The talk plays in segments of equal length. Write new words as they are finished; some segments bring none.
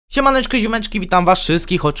Siemaneczko, ziomeczki, witam was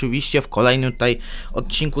wszystkich oczywiście w kolejnym tutaj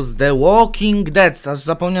odcinku z The Walking Dead. Aż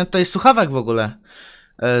zapomniałem tutaj słuchawek w ogóle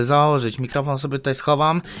założyć. Mikrofon sobie tutaj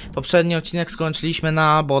schowam. Poprzedni odcinek skończyliśmy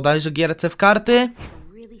na bodajże gierce w karty.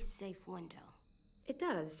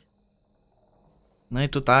 No i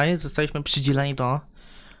tutaj zostaliśmy przydzieleni do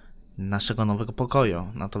naszego nowego pokoju.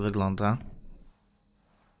 Na to wygląda.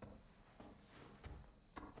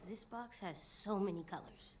 This box has so many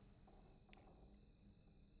colors.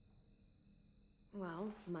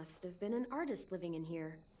 Well, must have been an artist living in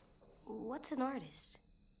here. What's an artist?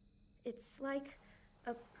 It's like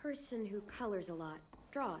a person who colors a lot,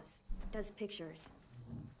 draws, does pictures.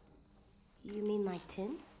 You mean like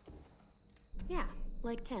tin? Yeah,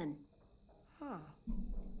 like 10. Huh.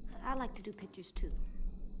 I like to do pictures too.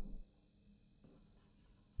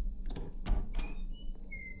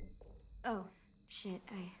 Oh, shit.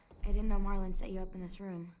 I didn't know Marlon set you up in this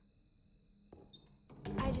room.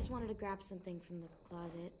 I just wanted to grab something from the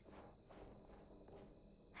closet.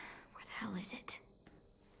 Where the hell is it?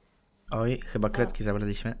 Oj, chyba kredki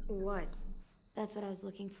zabraliśmy. What? That's what I was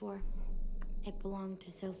looking for. It belonged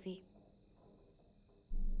to Sophie.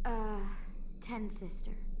 Ten's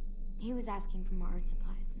sister. He was asking for more art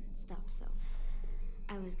supplies and stuff, so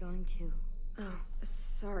I was going to. Oh,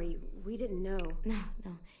 sorry, we didn't know.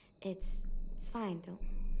 No, it's fine. Don't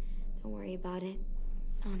worry about it.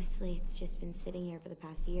 Honestly, it's just been sitting here for the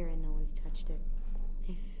past year and no one's touched it.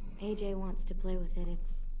 If AJ wants to play with it,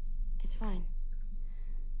 it's fine.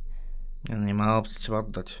 Nie ma opcji, trzeba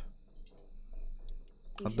oddać.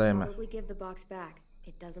 Oddajemy.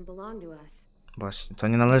 Właśnie, to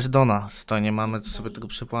nie należy do nas. To nie mamy co sobie tego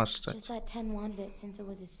przywłaszczać.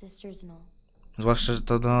 Zwłaszcza, że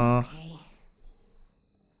to do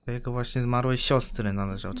jego właśnie zmarłej siostry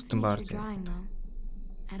należało, to tym bardziej.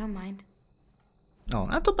 O,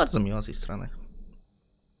 a to bardzo miło z jej strony.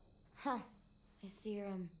 Huh. I see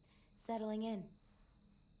you're settling in.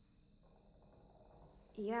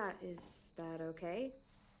 Yeah, is that okay?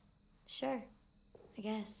 Sure, I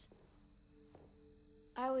guess.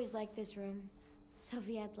 I always liked this room.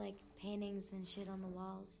 Sophie had like paintings and shit on the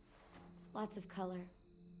walls. Lots of color.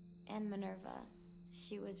 And Minerva.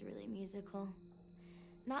 She was really musical.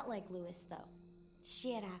 Not like Lewis though.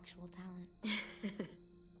 She had actual talent.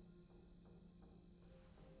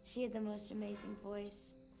 She had the most amazing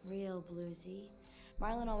voice, real bluesy.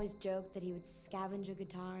 Marlon always joked that he would scavenge a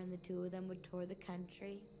guitar and the two of them would tour the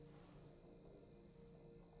country.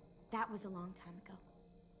 That was a long time ago.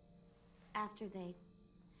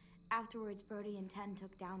 Afterwards, Brody and Ten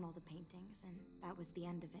took down all the paintings, and that was the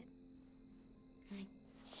end of it. I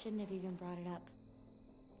shouldn't have even brought it up.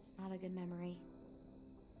 It's not a good memory.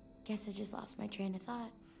 Guess I just lost my train of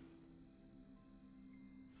thought.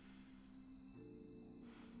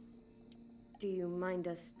 Do you mind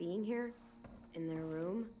us being here? In their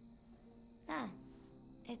room? Nah.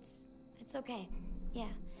 It's okay.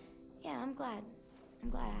 Yeah, I'm glad.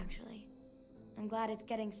 Actually. I'm glad it's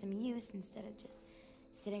getting some use instead of just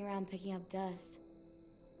sitting around picking up dust.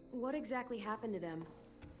 What exactly happened to them?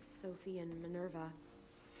 Sophie and Minerva.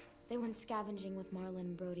 They went scavenging with Marlon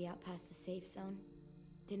and Brody out past the safe zone.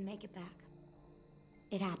 Didn't make it back.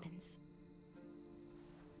 It happens.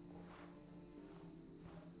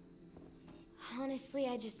 Honestly,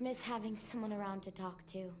 I just miss having someone around to talk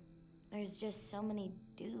to. There's just so many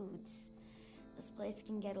dudes. This place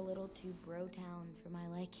can get a little too bro-town for my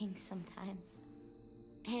liking sometimes.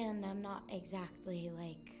 And I'm not exactly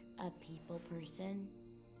like a people person,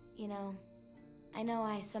 you know? I know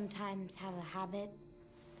I sometimes have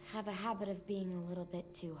a habit of being a little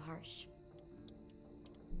bit too harsh.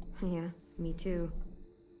 Yeah, me too.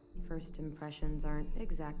 First impressions aren't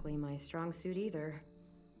exactly my strong suit either.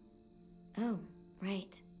 Oh,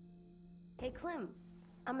 right. Hey, Clem,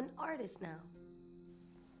 I'm an artist now.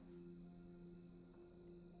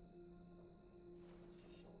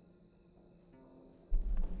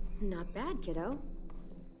 Not bad, kiddo.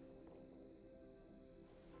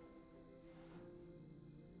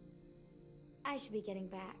 I should be getting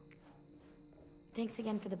back. Thanks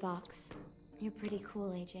again for the box. You're pretty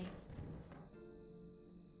cool, AJ.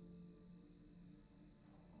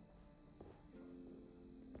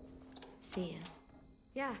 See ya.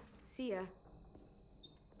 Yeah, see ya.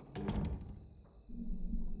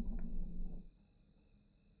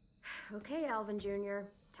 Okay, Alvin Jr.,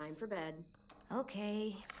 time for bed.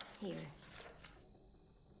 Okay, here.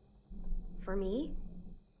 For me?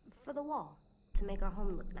 For the wall, to make our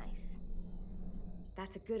home look nice.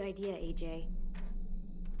 That's a good idea, AJ.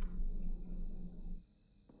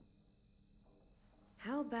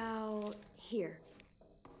 How about here?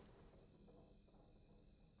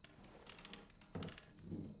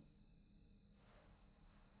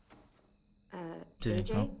 Ty,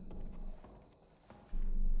 AJ? no.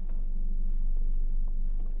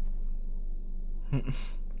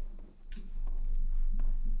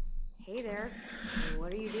 Hey there.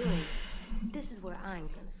 What are you doing? This is where I'm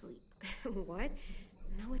gonna sleep. What?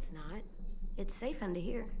 No, it's not. It's safe under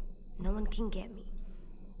here. No one can get me.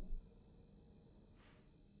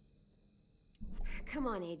 Come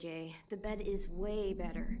on, AJ. The bed is way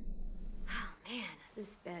better. Oh, man,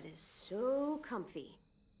 this bed is so comfy.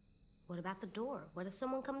 What about the door? What if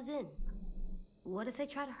someone comes in? What if they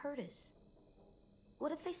try to hurt us?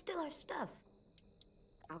 What if they steal our stuff?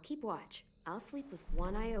 I'll keep watch. I'll sleep with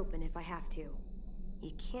one eye open if I have to.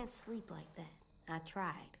 You can't sleep like that. I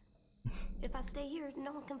tried. If I stay here,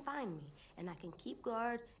 no one can find me, and I can keep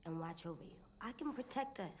guard and watch over you. I can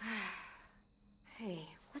protect us. Hey,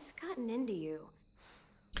 what's gotten into you?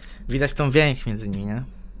 Widać tą więź między nimi, nie?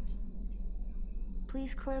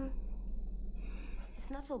 Please, Clem.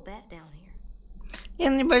 It's not so bad down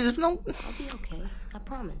here. Nie będziesz, no... I'll be okay. I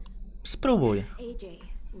promise. Spróbuj. AJ,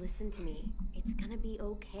 listen to me. It's gonna be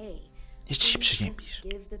okay. Jeszcze się Please przyziemisz. just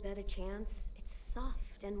give the bed a chance. It's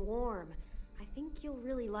soft and warm. I think you'll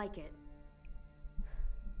really like it.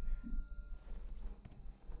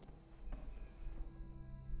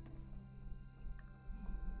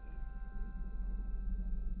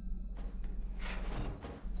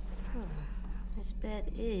 This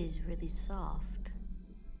bed is really soft.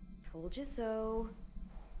 Told you so.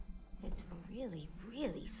 It's really,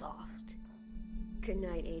 really soft. Good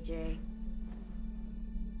night, AJ.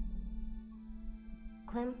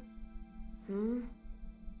 Clem, Hmm?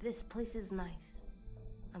 this place is nice.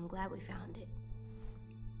 I'm glad we found it.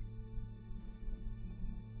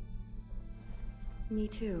 Me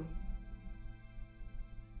too.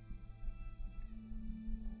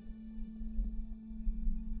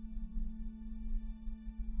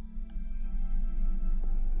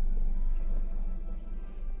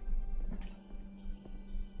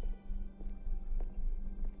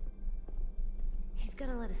 He's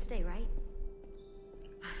gonna let us stay, right?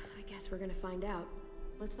 I guess we're gonna find out.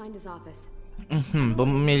 Let's find his office. Bo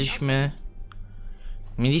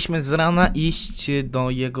mieliśmy z rana iść do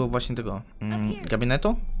jego właśnie tego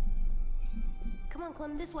gabinetu. Come on,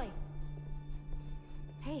 Clem, this way.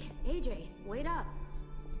 Hey, AJ, wait up.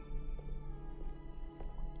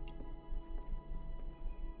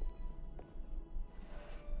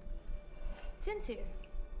 Tin's here.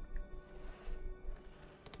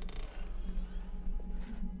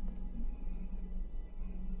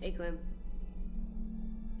 Hey, Clem.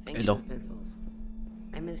 Thanks Hello. for the pencils.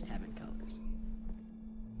 I missed having colors.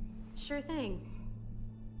 Sure thing.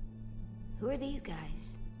 Who are these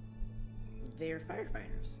guys? They're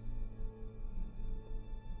firefighters.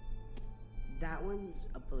 That one's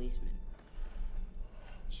a policeman.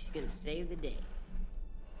 She's gonna save the day.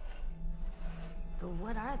 But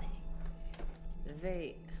what are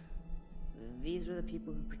they? These were the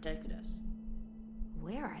people who protected us.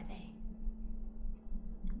 Where are they?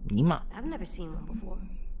 Nie ma. I've never seen one before.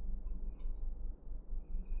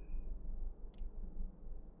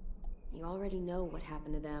 You already know what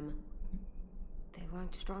happened to them. They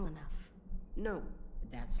weren't strong enough. No,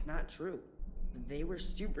 that's not true. They were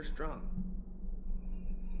super strong.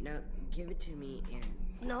 Now, give it to me and...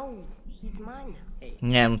 No, he's mine now. Hey,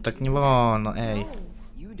 Nie, no tak nie wolno, ej. No,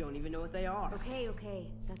 you don't even know what they are. Okay,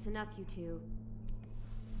 that's enough, you two.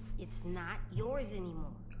 it's not yours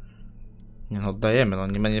anymore. Nie no, oddajemy, no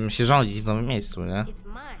nie będziemy się rządzić w nowym miejscu, nie? It's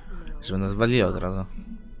mine. Żeby nas waliło od razu.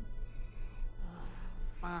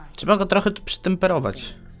 Fine. Trzeba go trochę tu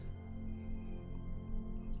przytemperować. Thanks.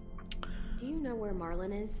 Do you know where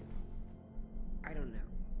Marlon is? I don't know.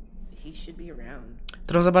 He should be around.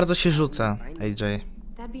 Trochę za bardzo się rzuca, AJ.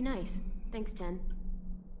 That'd be nice. Thanks, Ten.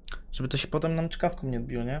 Żeby to się potem nam czkawką nie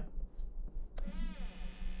odbiło, nie?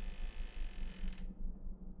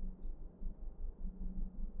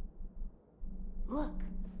 Look,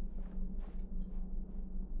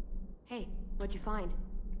 Hey, what'd you find?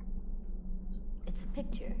 it's a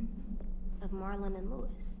picture of Marlon and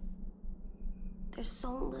Lewis. They're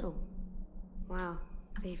so little. Wow,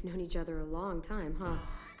 they've known each other a long time, huh?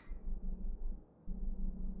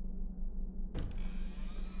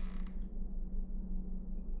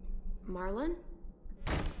 Marlon?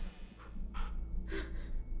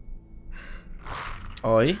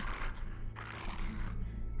 Oj.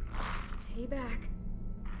 Stay back.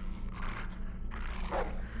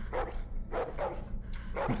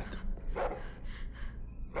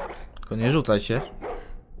 Tylko nie rzucaj się.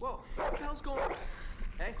 Whoa, what the hell's going on?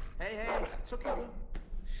 Hey, it's okay. There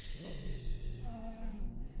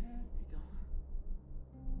you go.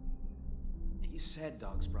 You said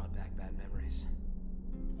dogs brought back bad memories.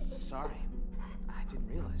 I'm sorry. I didn't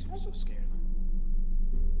realize you were so scared of him.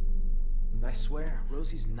 But I swear,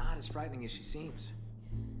 Rosie's not as frightening as she seems.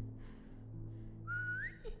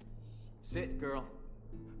 Sit, girl.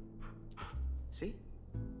 See?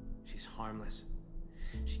 She's harmless.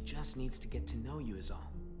 She just needs to get to know you is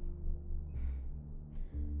all.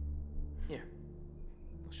 Here,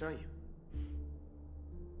 I'll show you.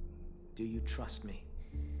 Do you trust me?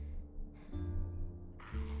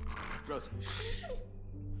 Rosie, shh.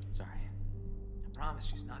 Sorry. I promise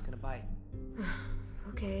she's not gonna bite.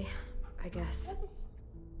 Okay, I guess.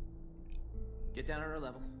 Get down on her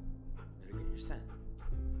level. Let her get your scent.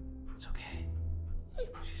 It's okay.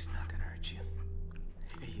 She's not gonna hurt you.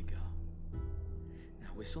 There you go.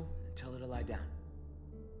 Now whistle and tell her to lie down.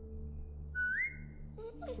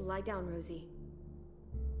 Lie down, Rosie.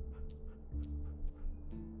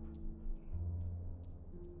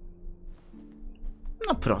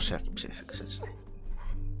 No proszę, jaki pies grzeczny.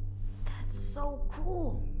 That's so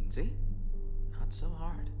cool. See? Not so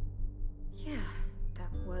hard. Yeah,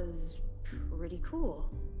 that was pretty cool.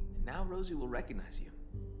 And now Rosie will recognize you.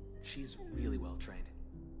 She's really well trained.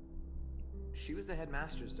 She was the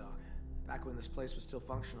headmaster's dog, back when this place was still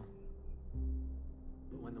functional.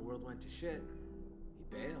 But when the world went to shit, he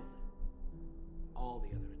bailed. All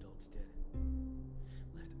the other adults did.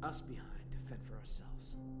 Left us behind to fend for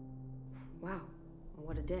ourselves. Wow,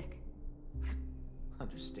 what a dick.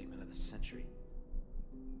 Understatement of the century.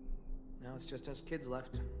 Now it's just us kids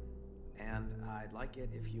left. And I'd like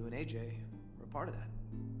it if you and AJ were a part of that.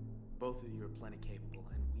 Both of you are plenty capable,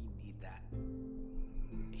 and we need that.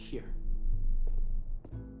 Here.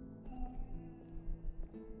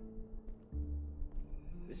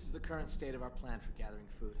 This is the current state of our plan for gathering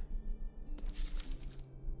food.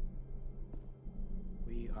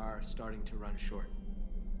 We are starting to run short.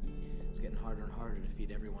 It's getting harder and harder to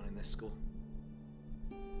feed everyone in this school.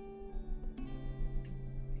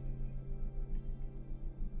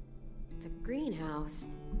 The greenhouse.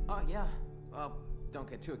 Oh, yeah. Well, don't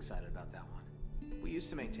get too excited about that one. We used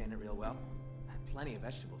to maintain it real well. Had plenty of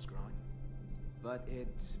vegetables growing. But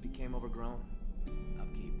it became overgrown.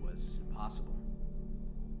 Upkeep was impossible.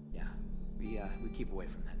 Yeah, we keep away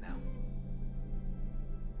from that now.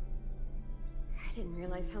 I didn't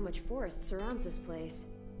realize how much forest surrounds this place.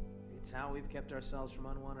 It's how we've kept ourselves from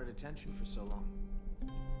unwanted attention for so long.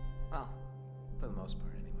 Well, for the most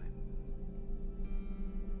part, anyway.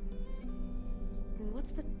 And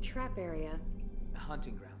what's the trap area? The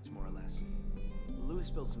hunting grounds, more or less. Lewis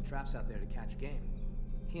built some traps out there to catch game.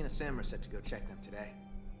 He and Sam are set to go check them today.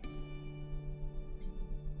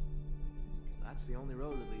 That's the only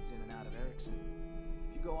road that leads in and out of Erickson.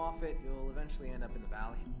 If you go off it, you'll eventually end up in the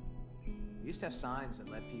valley. We used to have signs that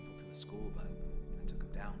led people to the school, but I took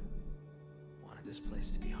them down. Wanted this place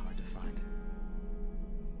to be hard to find.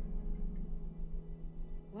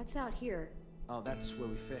 What's out here? Oh, that's where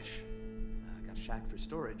we fish. Got a shack for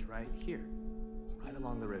storage right here, right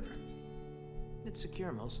along the river. It's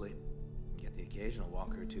secure mostly. Get the occasional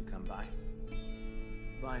walker or two come by.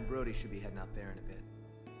 Vi and Brody should be heading out there in a bit.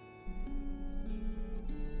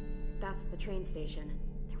 That's the train station.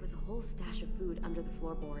 There was a whole stash of food under the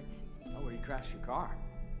floorboards. Oh, where you crashed your car.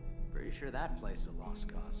 Pretty sure that place is a lost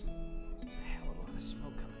cause. There's a hell of a lot of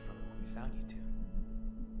smoke coming from it when we found you two.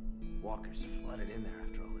 Walkers flooded in there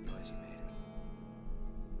after all the noise you made.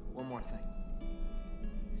 One more thing.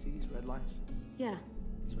 See these red lines? Yeah.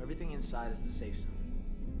 So everything inside is the safe zone.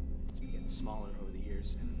 It's been getting smaller over the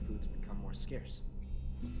years, and food's become more scarce.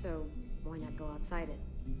 So, why not go outside it?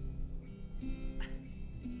 We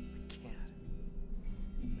can't.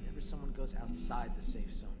 Whenever someone goes outside the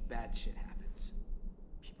safe zone, bad shit happens.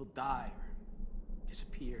 People die or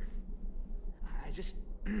disappear. I just...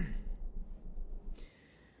 I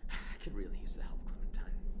could really use the help,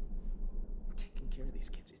 Clementine. Taking care of these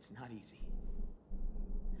kids, it's not easy.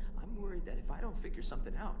 I'm worried that if I don't figure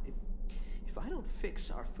something out, if I don't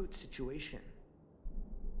fix our food situation,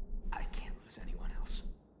 I can't lose anyone else.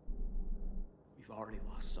 We've already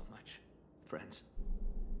lost so much. Friends,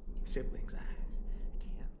 siblings, I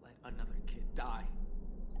can't let another kid die.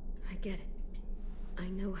 I get it. I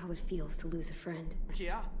know how it feels to lose a friend.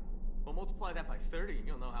 Yeah? Well, multiply that by 30 and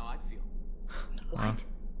you'll know how I feel. What?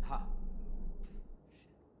 Ha.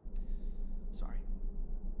 Shit. Sorry.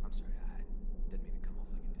 I'm sorry, I didn't mean to come off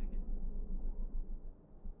like a dick.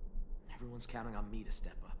 Everyone's counting on me to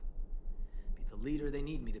step up. Be the leader they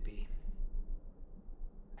need me to be.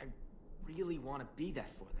 I really want to be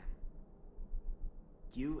that for them.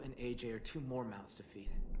 You and AJ are 2 more mouths to feed.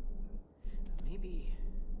 Maybe you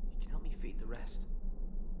can help me feed the rest.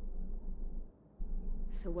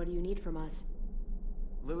 So what do you need from us?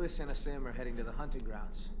 Lewis and Asim are heading to the hunting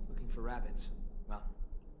grounds, looking for rabbits. Well,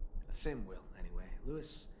 Sim will, anyway.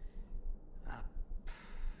 Lewis,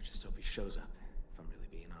 just hope he shows up, if I'm really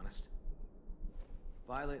being honest.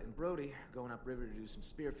 Violet and Brody are going upriver to do some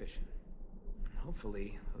spearfishing.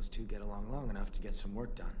 Hopefully, those two get along long enough to get some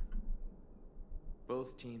work done.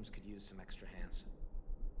 Both teams could use some extra hands.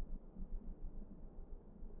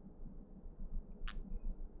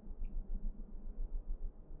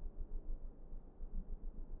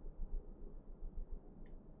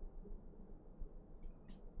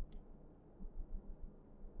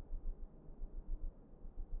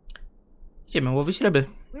 Idziemy łowić ryby.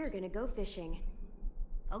 We're gonna go fishing.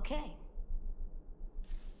 Okay.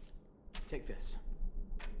 Take this.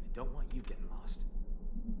 I don't want you getting lost.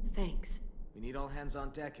 Thanks. We need all hands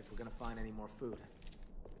on deck if we're gonna find any more food.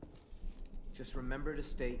 Just remember to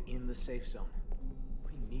stay in the safe zone.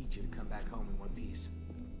 We need you to come back home in one piece.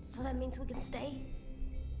 So that means we can stay?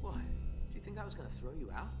 What? Do you think I was gonna throw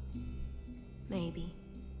you out? Maybe.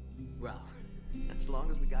 Well, as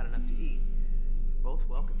long as we got enough to eat, you're both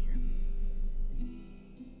welcome here.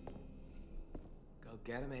 Go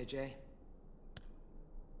get him, AJ.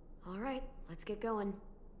 All right, let's get going.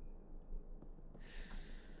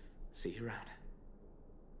 See you around.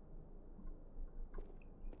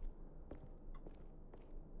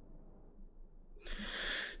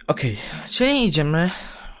 Okej, czyli idziemy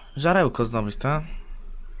żarełko zdobyć, tak?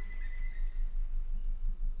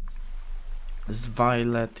 Z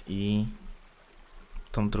Violet i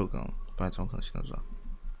tą drugą. Pamiętam, jak ona się nazywa.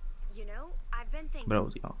 You know, I've been thinking.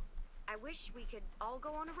 Brody, o. I wish we could all go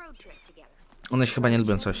on a road trip together. One się chyba nie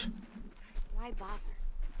lubią coś. Why bother?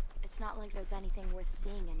 It's not like there's anything worth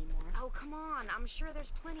seeing anymore. Oh, come on. I'm sure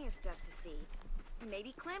there's plenty of stuff to see.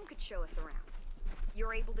 Maybe Clem could show us around.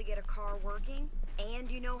 You're able to get a car working,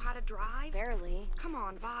 and you know how to drive? Barely. Come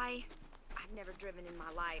on, Vi. I've never driven in my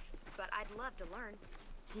life, but I'd love to learn.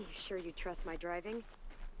 You sure you trust my driving?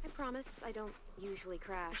 I promise I don't usually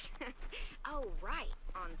crash. Oh, right.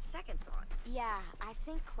 On second thought. Yeah, I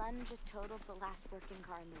think Clem just totaled the last working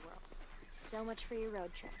car in the world. So much for your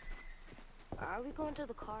road trip. Are we going to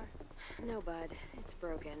the car? No, bud. It's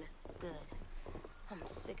broken. Good. I'm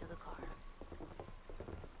sick of the car.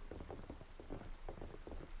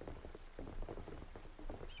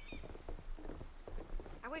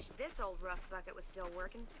 I wish this old rust bucket was still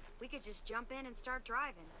working. We could just jump in and start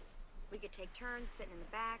driving. We could take turns sitting in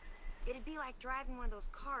the back. It'd be like driving one of those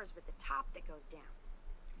cars with the top that goes down.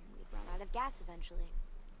 We'd run out of gas eventually.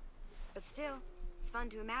 But still, it's fun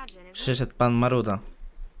to imagine, isn't it? Przyszedł pan Maruda.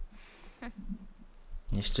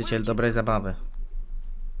 Niszczyciel dobrej zabawy.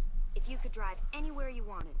 If you could drive anywhere you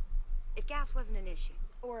wanted, if gas wasn't an issue.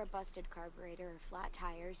 Or a busted carburetor, or flat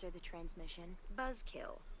tires, or the transmission.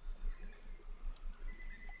 Buzzkill.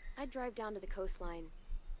 I'd drive down to the coastline.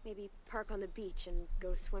 Maybe park on the beach and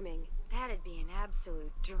go swimming. That'd be an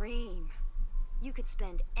absolute dream. You could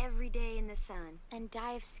spend every day in the sun. And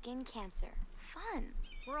die of skin cancer. Fun.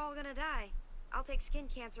 We're all gonna die. I'll take skin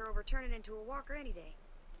cancer over turning into a walker any day.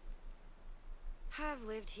 I've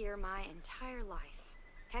lived here my entire life.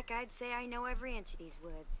 Heck, I'd say I know every inch of these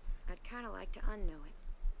woods. I'd kind of like to unknow it.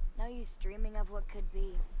 No use dreaming of what could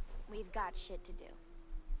be. We've got shit to do.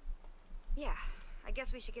 Yeah, I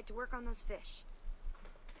guess we should get to work on those fish.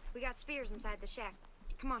 We got spears inside the shack.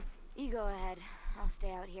 Come on. You go ahead. I'll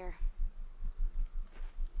stay out here.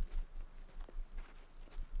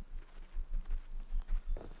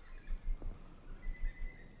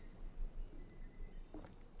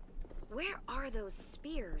 Where are those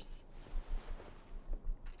spears?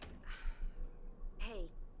 Hey,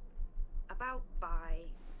 about Vi.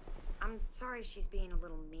 I'm sorry she's being a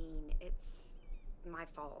little mean. It's my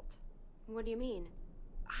fault. What do you mean?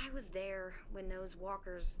 I was there when those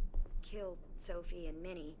walkers killed Sophie and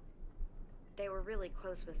Minnie. They were really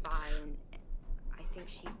close with Vi, and I think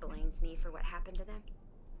she blames me for what happened to them.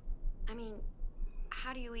 I mean,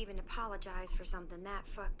 how do you even apologize for something that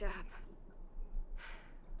fucked up?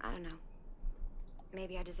 I don't know.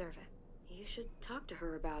 Maybe I deserve it. You should talk to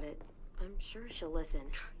her about it. I'm sure she'll listen.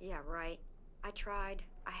 Yeah, right. I tried.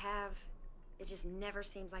 I have. It just never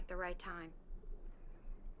seems like the right time.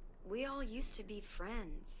 We all used to be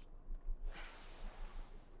friends.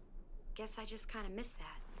 Guess I just kind of missed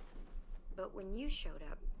that. But when you showed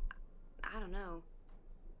up, I don't know.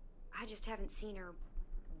 I just haven't seen her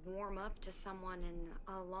warm up to someone in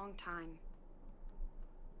a long time.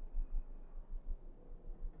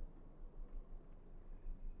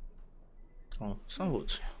 O, są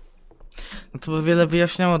włócznie. No to by wiele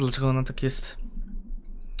wyjaśniało, dlaczego ona tak jest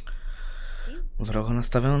wrogo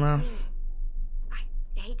nastawiona.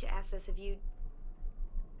 I hate to ask this of you,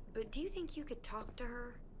 but do you think you could talk to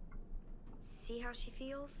her? See how she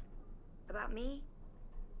feels? About me?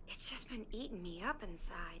 It's just been eating me up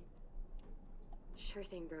inside. Sure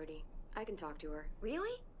thing, Brody. I can talk to her.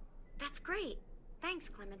 Really? That's great. Thanks,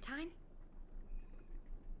 Clementine.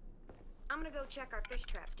 I'm gonna go check our fish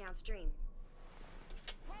traps downstream.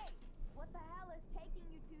 Hey, what the hell is taking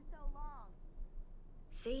you two so long?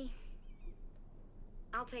 See?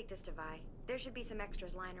 I'll take this to Vi. There should be some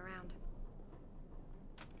extras lying around.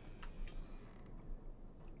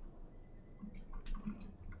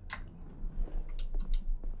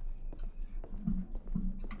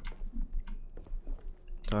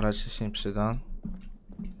 To raczej się nie przyda.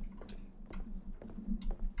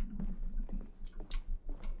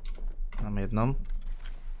 Mam jedną.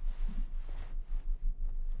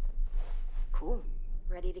 Cool.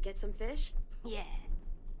 Ready to get some fish? Yeah.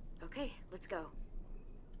 Okay, let's go.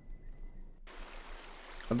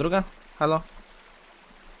 A druga? Halo?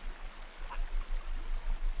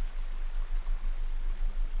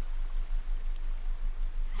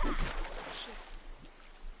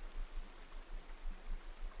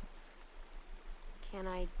 Can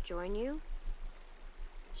I join you?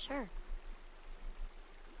 Sure.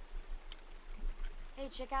 Hey,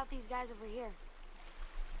 check out these guys over here.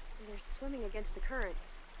 They're swimming against the current.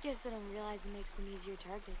 Guess I don't realize it makes them easier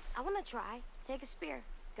targets. I wanna try. Take a spear.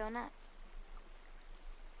 Go nuts.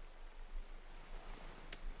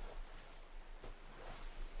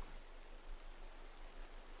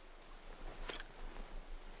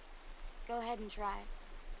 Go ahead and try.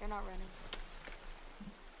 They're not running.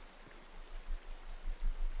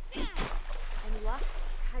 Any luck?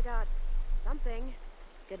 I got something.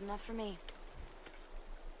 Good enough for me.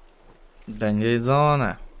 Będzie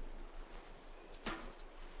jedzone.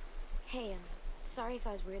 Hey, sorry if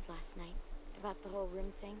I was weird last night about the whole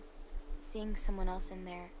room thing. Seeing someone else in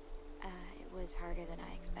there, it was harder than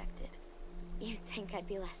I expected. You'd think I'd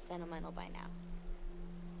be less sentimental by now.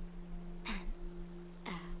 I'm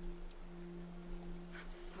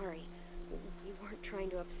sorry. We weren't trying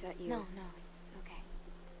to upset you. No, it's okay.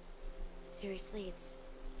 Seriously, it's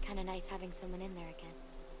kind of nice having someone in there again.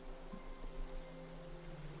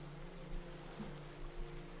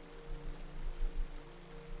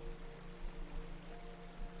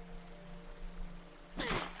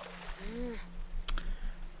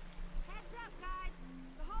 Heads up, guys.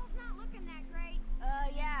 The hole's not looking that great.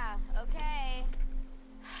 Yeah, okay.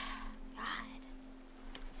 God.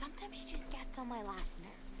 Sometimes she just gets on my last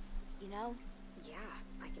nerve, you know? Yeah,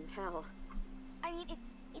 I can tell. I mean,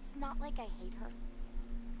 it's not like I hate her.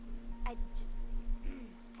 I just...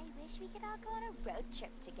 I wish we could all go on a road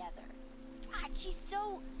trip together. God, she's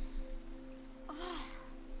so...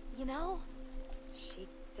 you know? She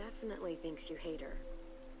definitely thinks you hate her.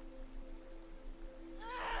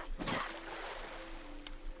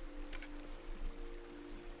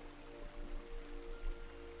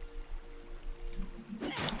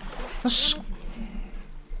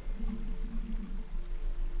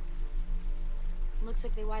 Looks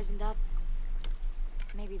like they wisened up.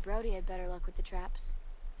 Maybe Brody had better luck with the traps.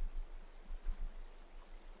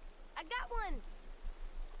 I got one.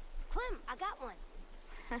 Clem, I got one.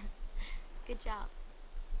 Good job.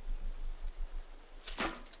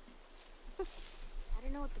 I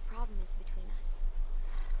don't know what the problem is between us.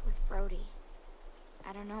 With Brody.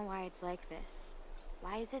 I don't know why it's like this.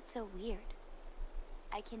 Why is it so weird?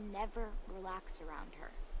 I can never relax around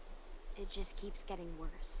her. It just keeps getting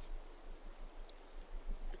worse.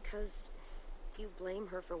 Because you blame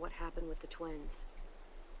her for what happened with the twins.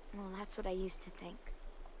 Well, that's what I used to think.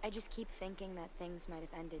 I just keep thinking that things might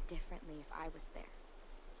have ended differently if I was there.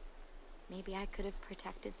 Maybe I could have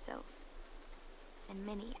protected Soph. And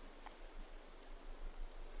Minnie.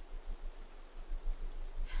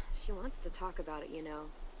 She wants to talk about it, you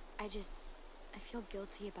know. I feel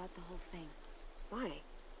guilty about the whole thing. Why?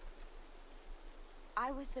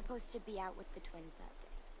 I was supposed to be out with the twins that day.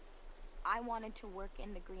 I wanted to work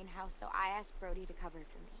in the greenhouse, so I asked Brody to cover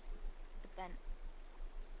for me. But then...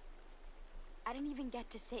 I didn't even get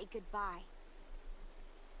to say goodbye.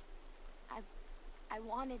 I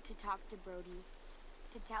wanted to talk to Brody,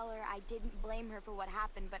 to tell her I didn't blame her for what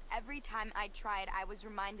happened, but every time I tried, I was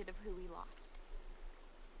reminded of who we lost.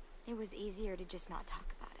 It was easier to just not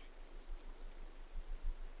talk about it.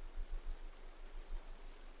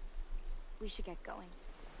 We should get going.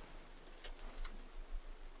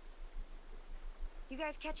 You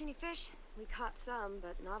guys catch any fish? We caught some,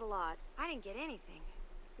 but not a lot. I didn't get anything.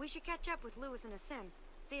 We should catch up with Lewis and Asim,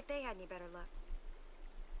 see if they had any better luck.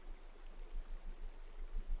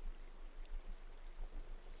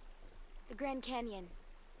 The Grand Canyon.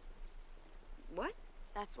 What?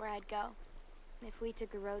 That's where I'd go. If we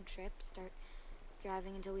took a road trip, start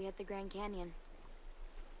driving until we hit the Grand Canyon.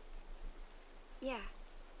 Yeah.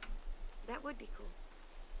 That would be cool.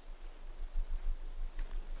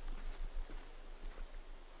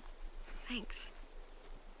 Thanks.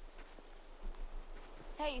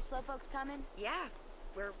 Hey, Slowpoke's coming? Yeah,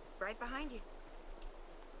 we're right behind you.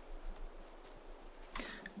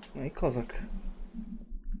 No i kozak.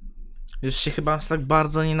 Już się chyba aż tak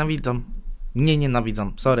bardzo nienawidzą. Nie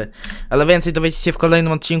nienawidzą, sorry. Ale więcej dowiecie się w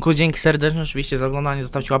kolejnym odcinku. Dzięki serdecznie oczywiście za oglądanie.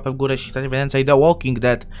 Zostawcie łapę w górę, jeśli chcecie więcej The Walking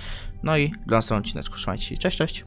Dead. No i do następnego odcineczku. Trzymajcie się. Cześć, cześć.